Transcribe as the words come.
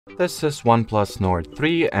This is OnePlus Nord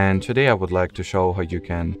 3, and today I would like to show how you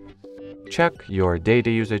can check your data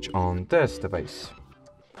usage on this device.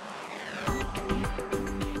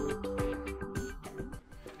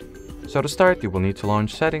 So to start, you will need to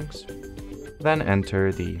launch Settings, then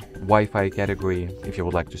enter the Wi-Fi category. If you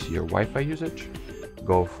would like to see your Wi-Fi usage,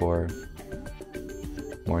 go for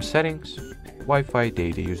More Settings, Wi-Fi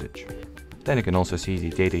Data Usage. Then you can also see the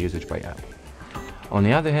data usage by app. On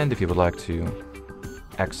the other hand, if you would like to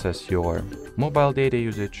access your mobile data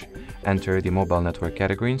usage, enter the mobile network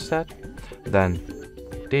category instead, then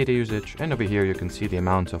data usage, and over here you can see the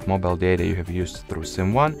amount of mobile data you have used through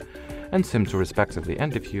SIM 1 and SIM 2 respectively.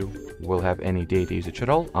 And if you will have any data usage at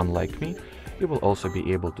all, unlike me, you will also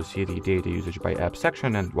be able to see the data usage by app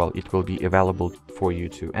section, and well, it will be available for you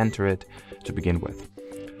to enter it to begin with.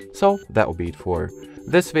 So that will be it for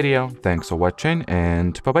this video. Thanks for watching,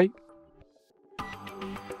 and bye bye.